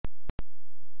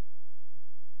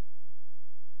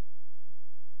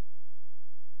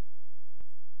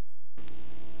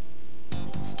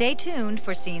Stay tuned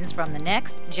for scenes from the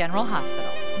next General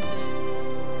Hospital.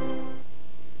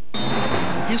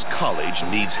 His college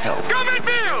needs help. Come and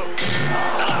feel!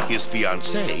 His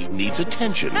fiancée needs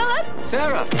attention. Helen!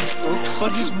 Sarah! Oops.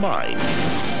 But his mind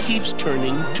keeps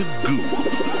turning to goo.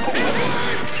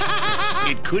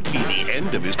 It could be the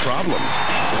end of his problems.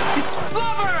 It's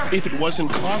Flubber! If it wasn't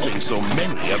causing so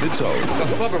many of its own.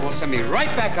 The Flubber will send me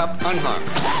right back up unharmed.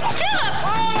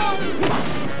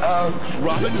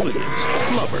 Robin Williams,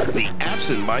 Flubber, the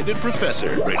absent-minded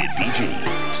professor, rated PG.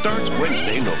 Starts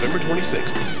Wednesday, November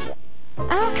 26th.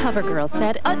 Our cover girl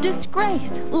said, a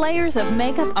disgrace. Layers of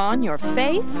makeup on your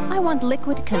face? I want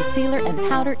liquid concealer and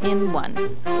powder in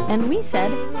one. And we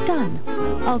said, done.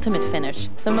 Ultimate Finish.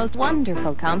 The most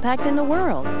wonderful compact in the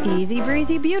world. Easy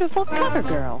breezy, beautiful cover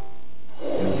girl.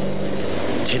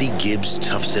 Teddy Gibbs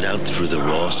toughs it out through the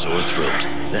raw sore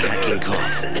throat, the hacking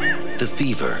cough, the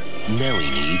fever. Now he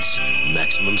needs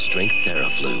maximum strength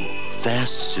Theraflu.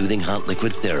 Fast, soothing hot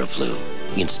liquid Theraflu.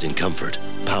 Instant comfort,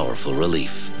 powerful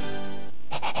relief.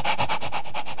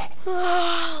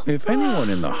 If anyone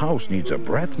in the house needs a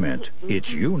breath mint,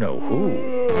 it's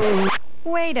you-know-who.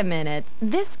 Wait a minute.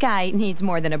 This guy needs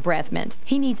more than a breath mint.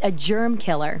 He needs a germ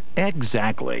killer.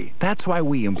 Exactly. That's why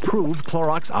we improved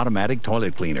Clorox Automatic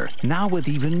Toilet Cleaner, now with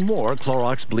even more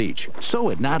Clorox bleach. So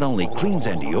it not only cleans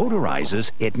and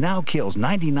deodorizes, it now kills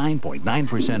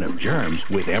 99.9% of germs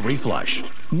with every flush.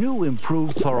 New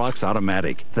improved Clorox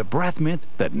Automatic, the breath mint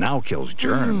that now kills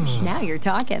germs. Now you're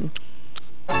talking.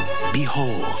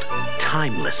 Behold,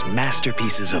 timeless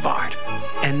masterpieces of art.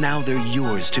 And now they're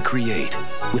yours to create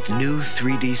with new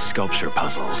 3D sculpture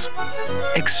puzzles.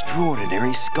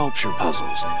 Extraordinary sculpture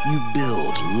puzzles you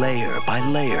build layer by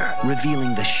layer,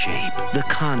 revealing the shape, the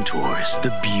contours,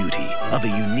 the beauty of a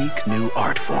unique new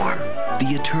art form.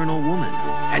 The Eternal Woman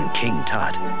and King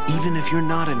Tut. Even if you're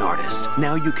not an artist,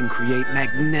 now you can create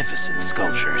magnificent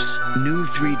sculptures. New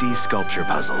 3D sculpture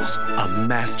puzzles, a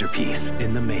masterpiece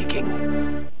in the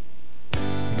making.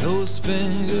 Those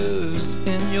fingers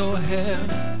in your hair,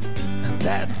 and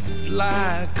that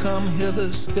sly come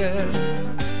hither stare,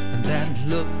 and that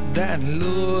look that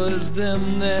lures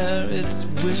them there, it's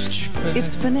witchcraft.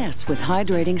 It's Finesse with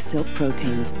hydrating silk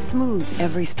proteins. Smooths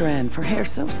every strand for hair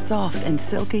so soft and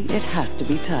silky it has to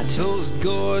be touched. Those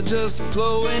gorgeous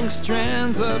flowing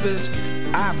strands of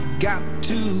it, I've got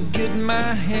to get my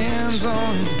hands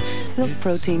on it. Silk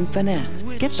Protein Finesse.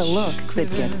 Get the look that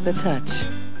gets the touch.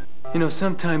 You know,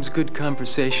 sometimes good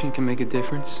conversation can make a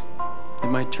difference. It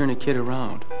might turn a kid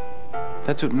around.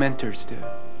 That's what mentors do.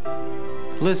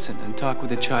 Listen and talk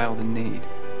with a child in need.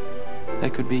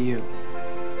 That could be you.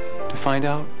 To find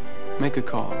out, make a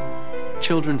call.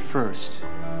 Children first.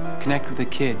 Connect with a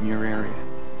kid in your area.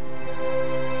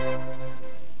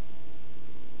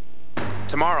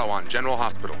 Tomorrow on General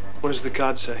Hospital. What does the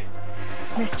card say?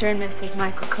 Mr. and Mrs.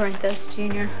 Michael Corinthos,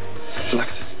 Jr.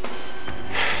 Alexis,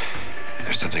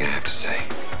 there's something I have to say.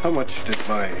 How much did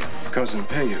my cousin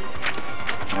pay you?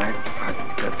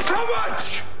 How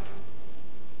much?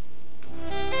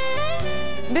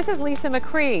 This is Lisa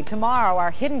McCree. Tomorrow,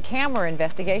 our hidden camera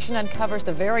investigation uncovers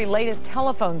the very latest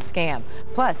telephone scam.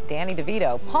 Plus, Danny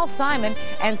DeVito, Paul Simon,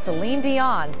 and Celine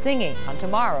Dion singing on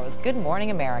tomorrow's Good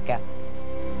Morning America.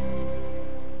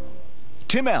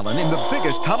 Tim Allen in the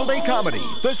biggest holiday comedy,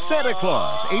 The Santa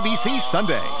Claus, ABC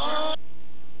Sunday.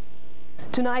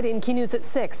 Tonight in Key News at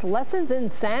 6, lessons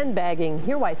in sandbagging.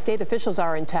 Hear why state officials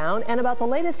are in town and about the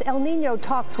latest El Nino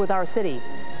talks with our city.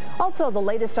 Also, the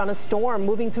latest on a storm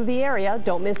moving through the area.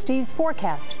 Don't miss Steve's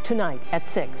forecast tonight at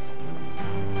 6.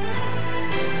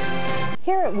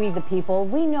 Here at We the People,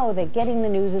 we know that getting the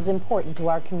news is important to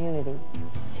our community.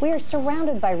 We are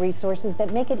surrounded by resources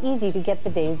that make it easy to get the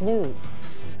day's news.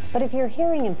 But if you're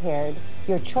hearing impaired,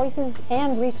 your choices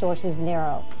and resources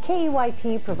narrow.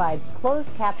 KEYT provides closed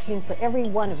captioning for every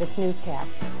one of its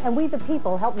newscasts, and We the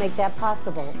People help make that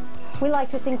possible. We like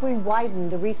to think we widen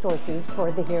the resources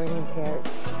for the hearing impaired.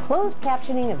 Closed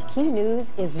captioning of key news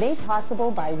is made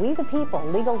possible by We the People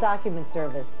Legal Document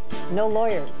Service. No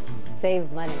lawyers. Save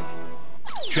money.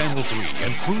 Channel 3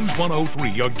 and KRUZ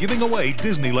 103 are giving away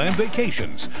Disneyland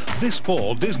vacations. This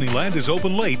fall, Disneyland is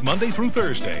open late Monday through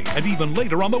Thursday, and even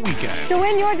later on the weekend. To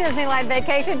win your Disneyland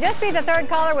vacation, just be the third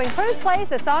caller when KRUZ plays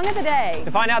the Song of the Day.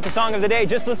 To find out the Song of the Day,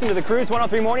 just listen to the KRUZ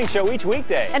 103 Morning Show each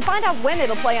weekday. And find out when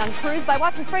it'll play on KRUZ by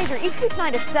watching Frasier each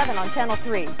weeknight at 7 on Channel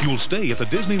 3. You'll stay at the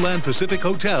Disneyland Pacific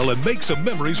Hotel and make some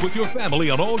memories with your family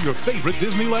on all your favorite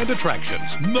Disneyland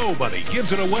attractions. Nobody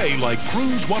gives it away like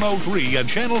KRUZ 103 and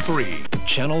Channel 3.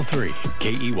 Channel 3,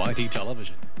 KEYT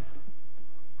Television.